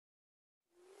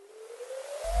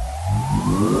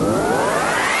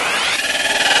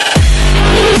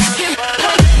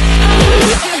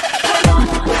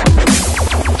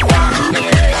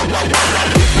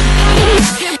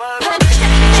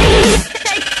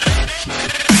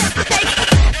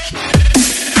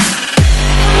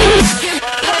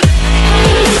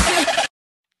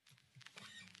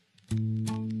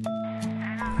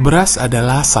Beras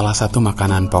adalah salah satu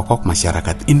makanan pokok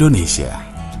masyarakat Indonesia.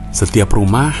 Setiap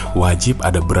rumah wajib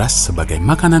ada beras sebagai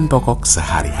makanan pokok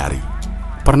sehari-hari.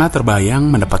 Pernah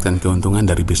terbayang mendapatkan keuntungan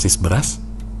dari bisnis beras?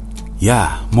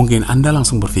 Ya, mungkin Anda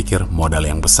langsung berpikir modal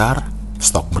yang besar,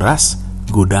 stok beras,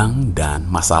 gudang, dan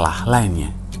masalah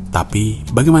lainnya. Tapi,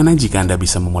 bagaimana jika Anda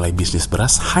bisa memulai bisnis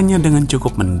beras hanya dengan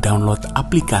cukup mendownload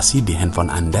aplikasi di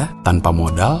handphone Anda tanpa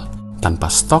modal, tanpa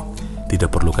stok,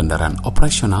 tidak perlu kendaraan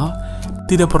operasional,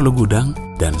 tidak perlu gudang,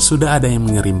 dan sudah ada yang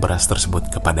mengirim beras tersebut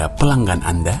kepada pelanggan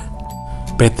Anda?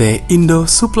 PT Indo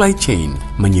Supply Chain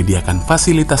menyediakan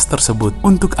fasilitas tersebut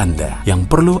untuk Anda.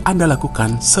 Yang perlu Anda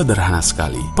lakukan sederhana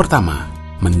sekali. Pertama,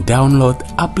 mendownload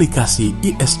aplikasi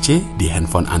ISC di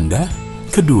handphone Anda.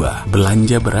 Kedua,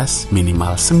 belanja beras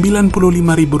minimal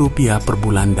Rp95.000 per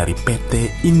bulan dari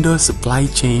PT Indo Supply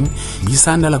Chain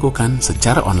bisa Anda lakukan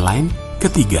secara online.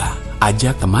 Ketiga,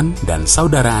 ajak teman dan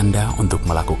saudara Anda untuk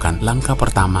melakukan langkah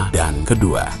pertama dan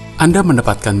kedua. Anda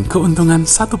mendapatkan keuntungan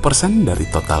 1% dari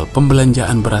total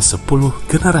pembelanjaan beras 10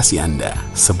 generasi Anda.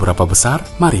 Seberapa besar?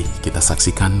 Mari kita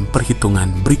saksikan perhitungan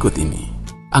berikut ini.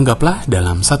 Anggaplah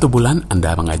dalam 1 bulan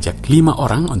Anda mengajak 5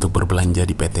 orang untuk berbelanja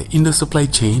di PT Indo Supply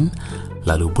Chain,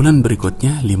 lalu bulan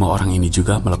berikutnya 5 orang ini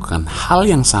juga melakukan hal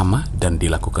yang sama dan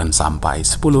dilakukan sampai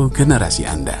 10 generasi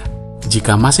Anda.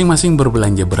 Jika masing-masing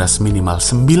berbelanja beras minimal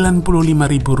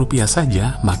Rp95.000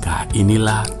 saja, maka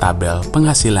inilah tabel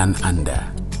penghasilan Anda.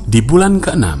 Di bulan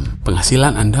ke-6,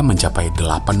 penghasilan Anda mencapai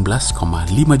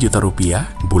Rp18,5 juta,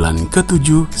 bulan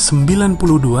ke-7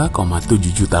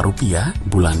 Rp92,7 juta,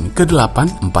 bulan ke-8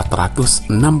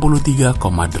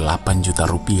 Rp463,8 juta,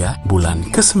 bulan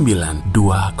ke-9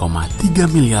 Rp2,3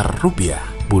 miliar,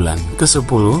 bulan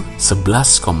ke-10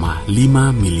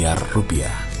 Rp11,5 miliar.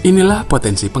 Inilah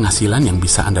potensi penghasilan yang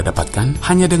bisa Anda dapatkan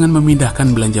hanya dengan memindahkan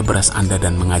belanja beras Anda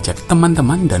dan mengajak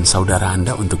teman-teman dan saudara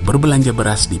Anda untuk berbelanja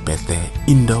beras di PT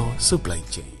Indo Supply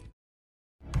Chain.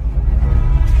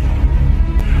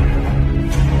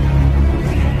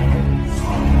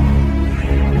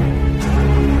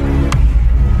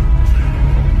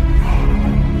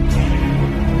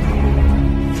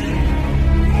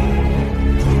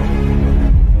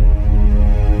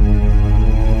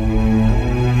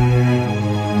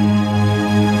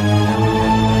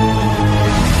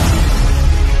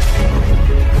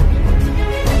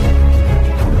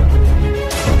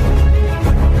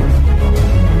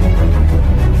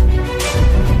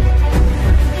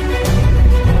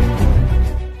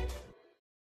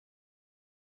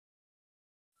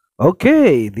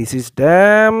 Okay, this is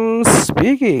Dam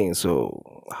speaking. So,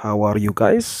 how are you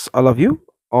guys? All of you,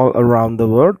 all around the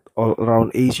world, all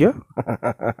around Asia.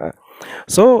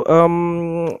 So,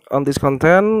 on this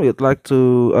content, we'd like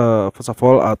to, first of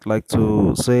all, I'd like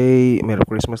to say Merry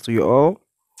Christmas to you all.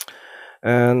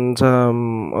 And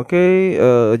okay,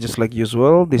 just like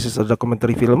usual, this is a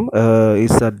documentary film.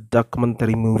 It's a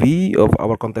documentary movie of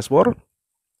our contest war.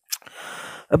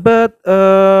 But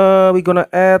we're gonna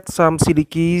add some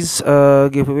Cdkeys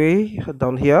giveaway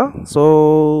down here.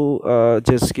 So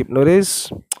just keep notice.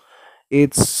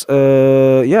 It's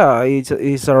yeah,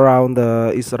 it's around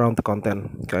the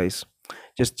content, guys.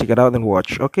 Just check it out and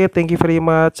watch. Okay, thank you very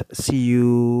much. See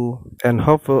you and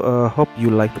hope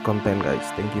you like the content, guys.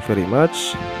 Thank you very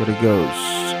much. Here it goes.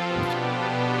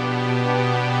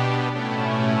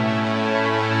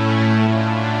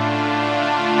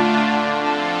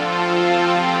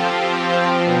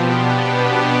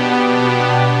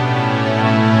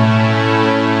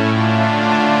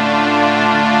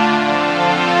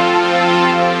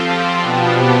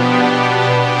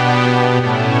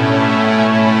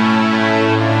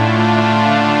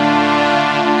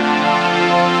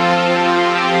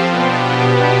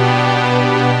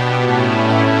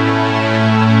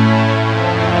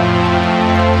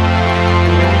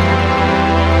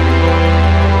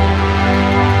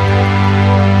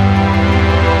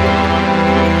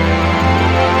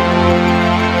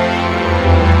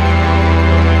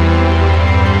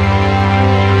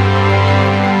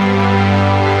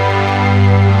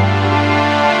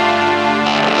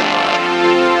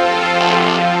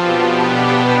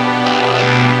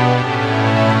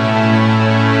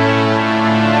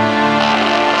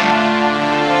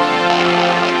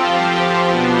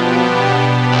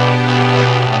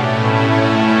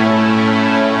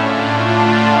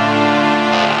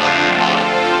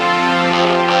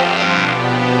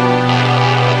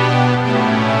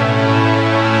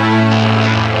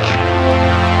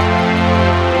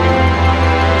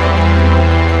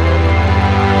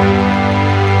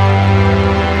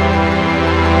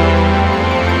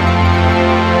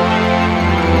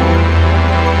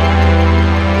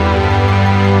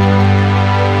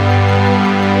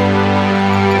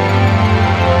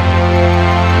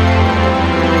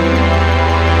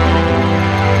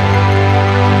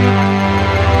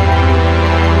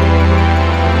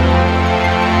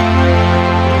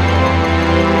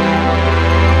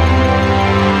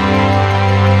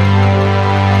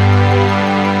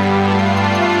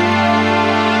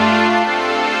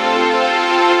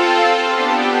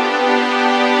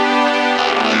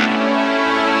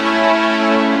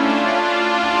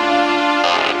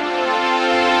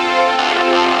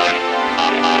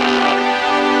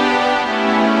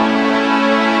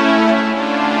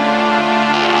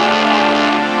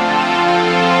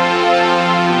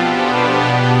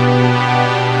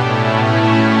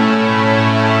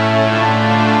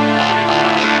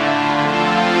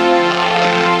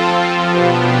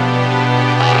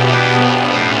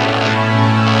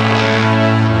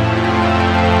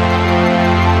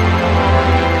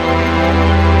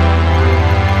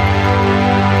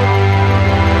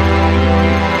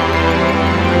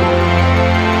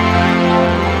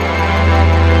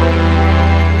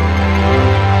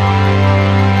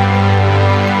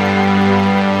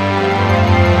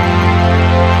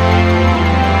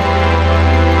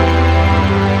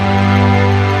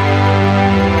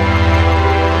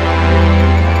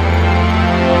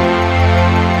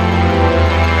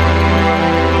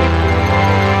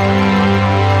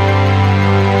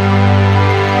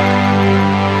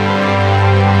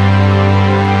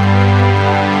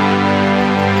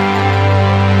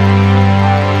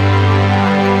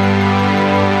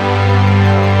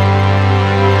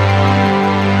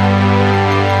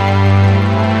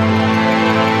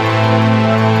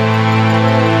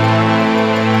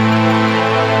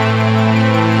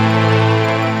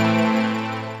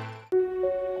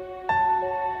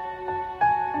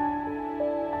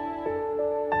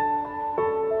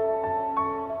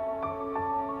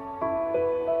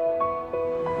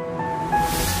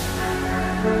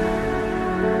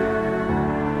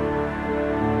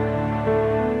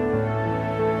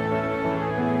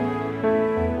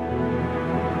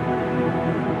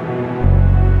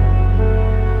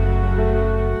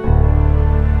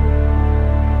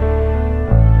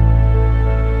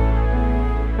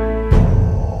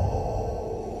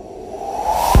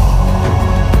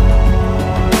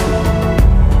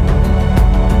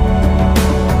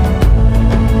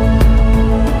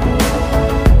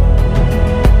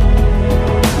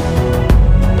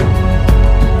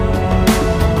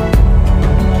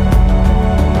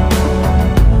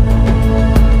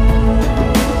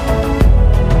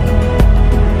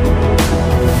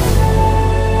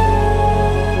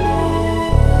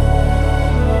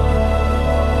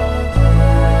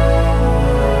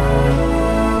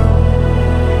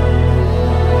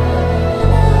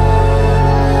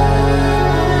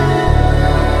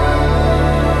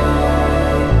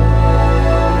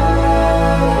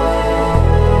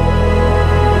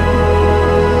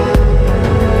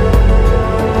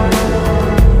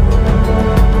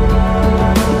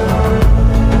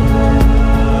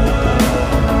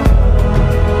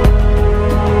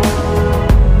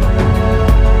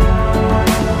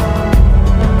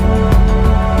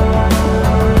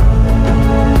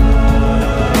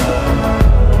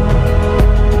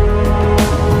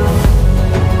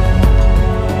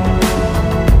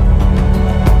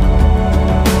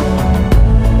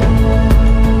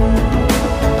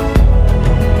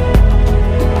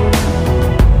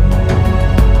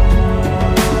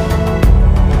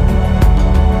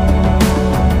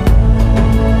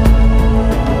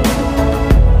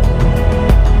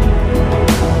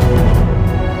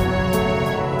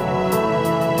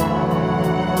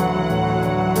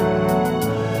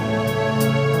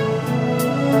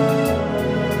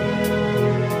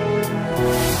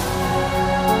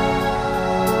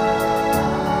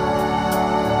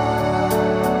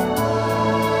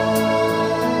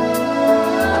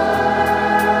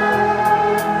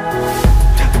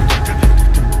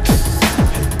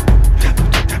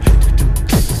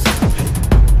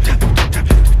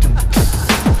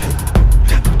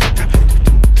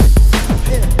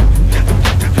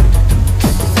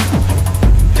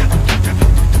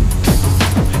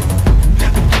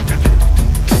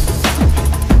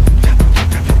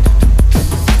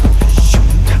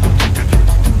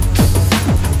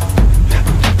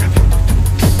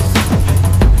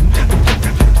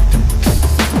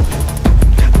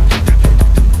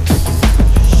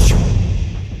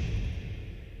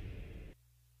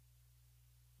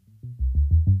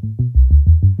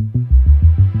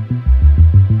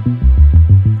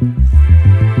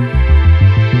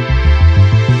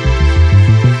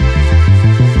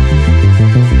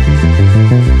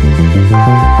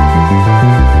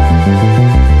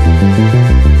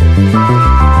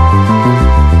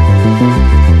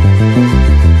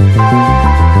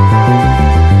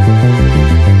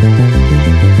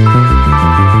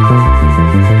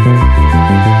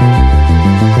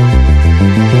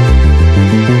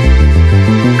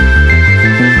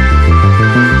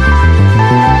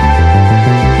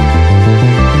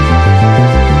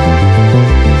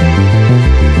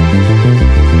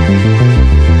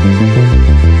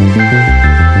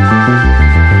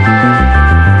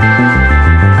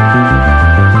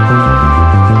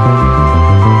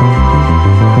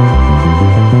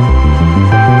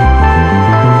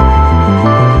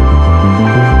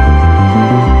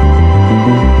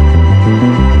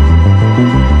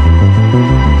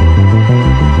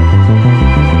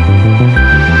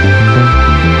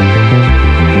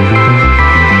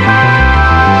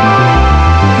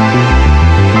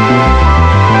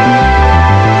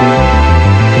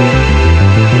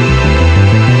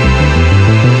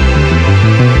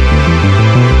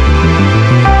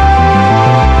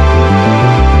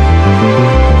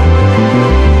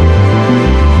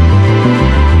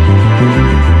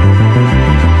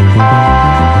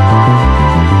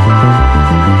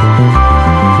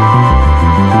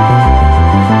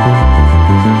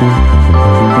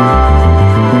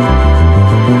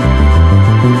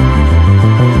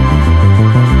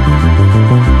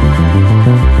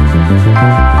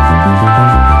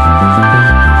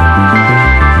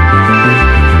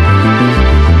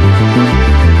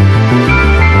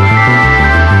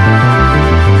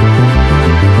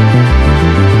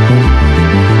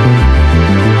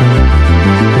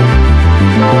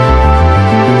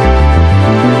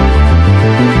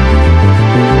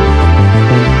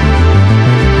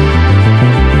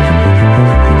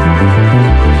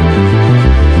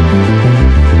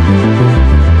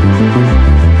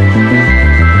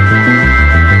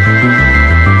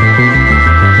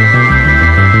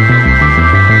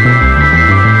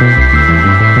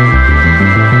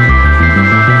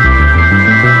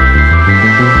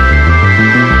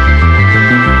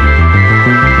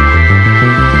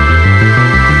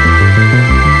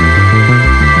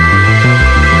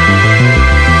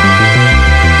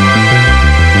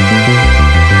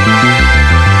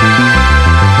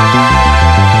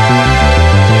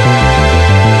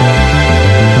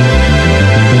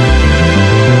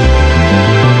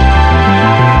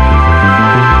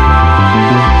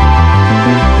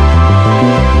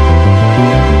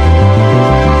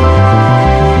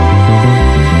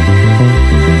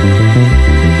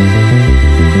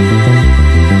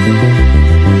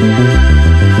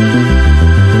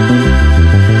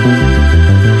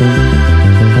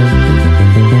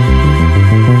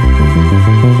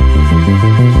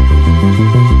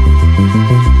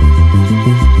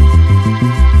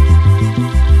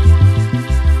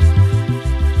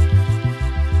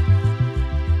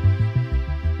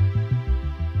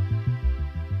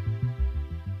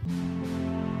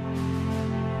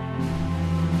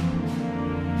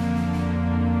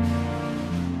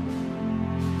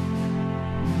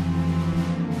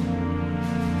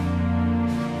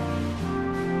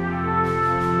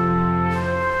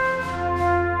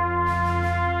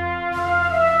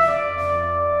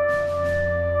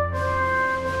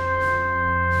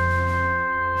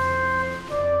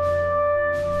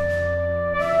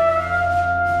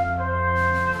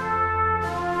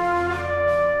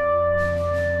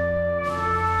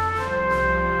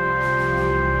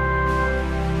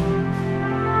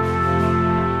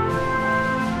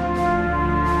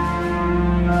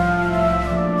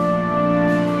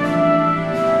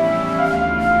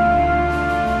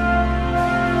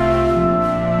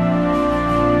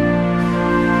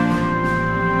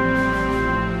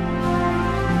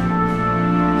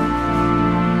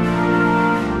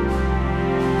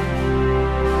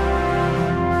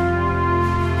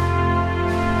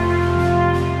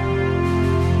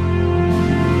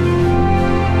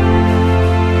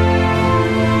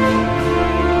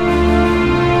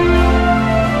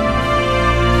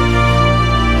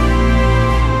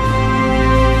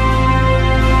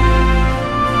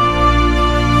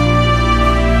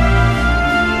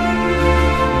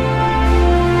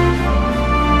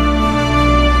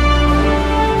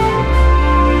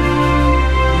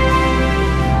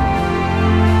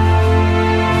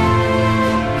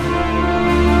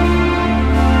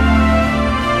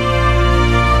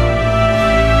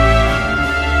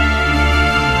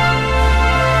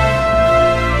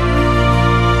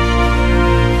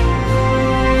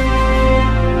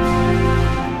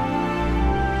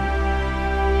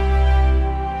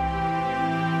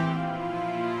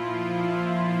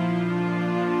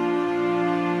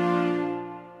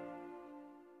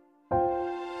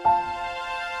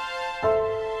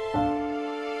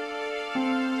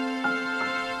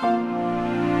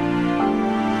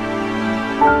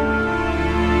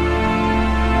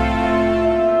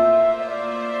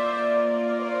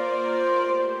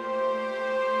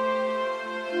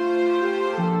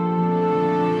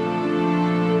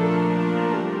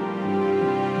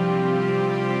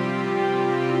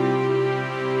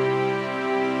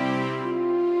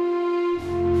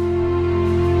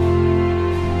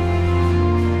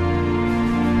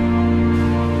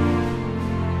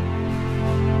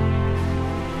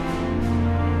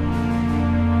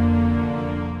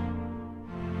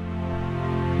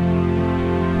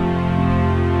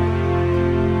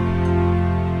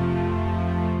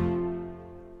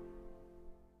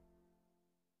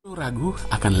 ragu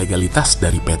akan legalitas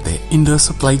dari PT Indo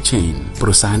Supply Chain.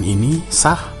 Perusahaan ini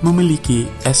sah memiliki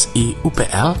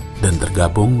SIUPL dan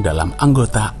tergabung dalam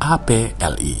anggota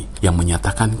APLI yang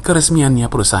menyatakan keresmiannya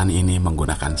perusahaan ini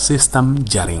menggunakan sistem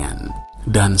jaringan.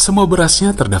 Dan semua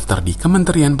berasnya terdaftar di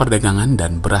Kementerian Perdagangan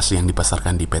dan beras yang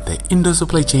dipasarkan di PT Indo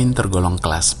Supply Chain tergolong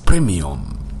kelas premium.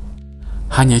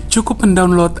 Hanya cukup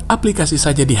mendownload aplikasi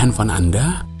saja di handphone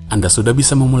Anda sudah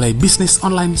bisa memulai bisnis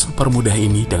online super mudah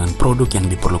ini dengan produk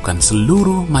yang diperlukan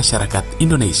seluruh masyarakat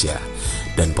Indonesia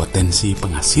dan potensi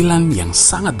penghasilan yang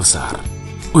sangat besar.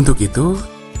 Untuk itu,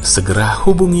 segera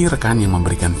hubungi rekan yang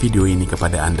memberikan video ini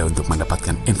kepada Anda untuk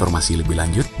mendapatkan informasi lebih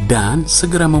lanjut dan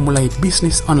segera memulai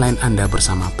bisnis online Anda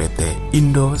bersama PT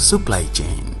Indo Supply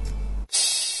Chain.